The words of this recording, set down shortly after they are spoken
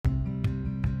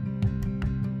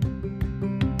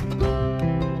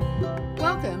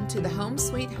to the Home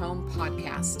Sweet Home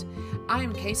podcast. I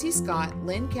am Casey Scott,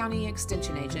 Linn County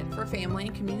Extension Agent for Family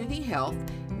and Community Health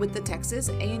with the Texas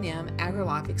A&M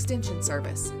AgriLife Extension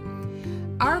Service.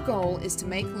 Our goal is to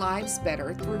make lives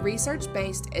better through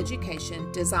research-based education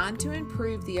designed to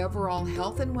improve the overall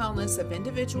health and wellness of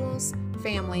individuals,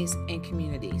 families, and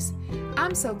communities.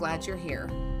 I'm so glad you're here.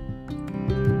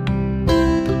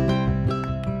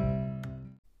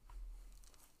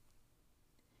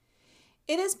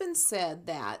 It has been said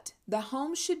that the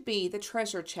home should be the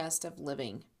treasure chest of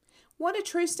living. What a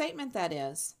true statement that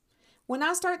is. When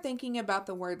I start thinking about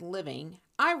the word living,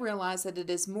 I realize that it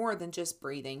is more than just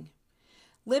breathing.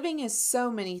 Living is so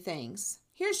many things.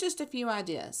 Here's just a few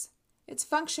ideas. It's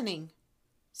functioning,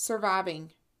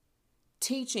 surviving,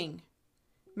 teaching,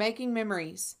 making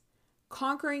memories,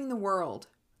 conquering the world,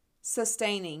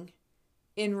 sustaining,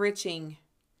 enriching,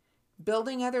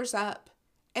 building others up,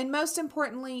 and most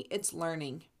importantly, it's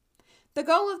learning. The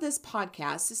goal of this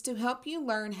podcast is to help you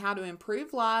learn how to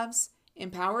improve lives,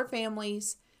 empower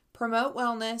families, promote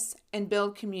wellness, and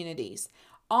build communities,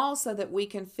 all so that we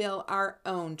can fill our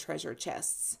own treasure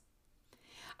chests.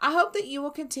 I hope that you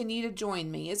will continue to join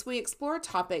me as we explore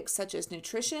topics such as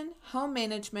nutrition, home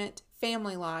management,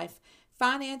 family life,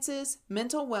 finances,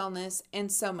 mental wellness,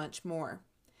 and so much more.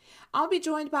 I'll be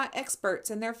joined by experts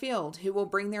in their field who will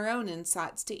bring their own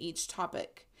insights to each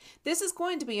topic. This is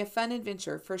going to be a fun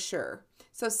adventure for sure.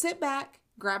 So sit back,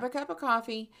 grab a cup of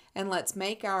coffee, and let's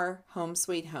make our home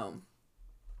sweet home.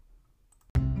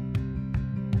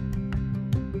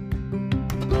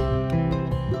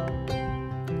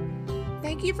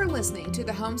 Thank you for listening to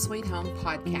the Home Sweet Home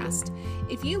podcast.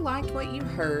 If you liked what you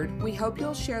heard, we hope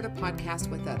you'll share the podcast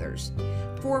with others.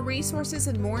 For resources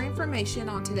and more information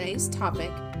on today's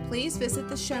topic, please visit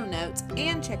the show notes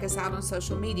and check us out on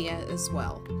social media as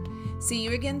well. See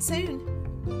you again soon.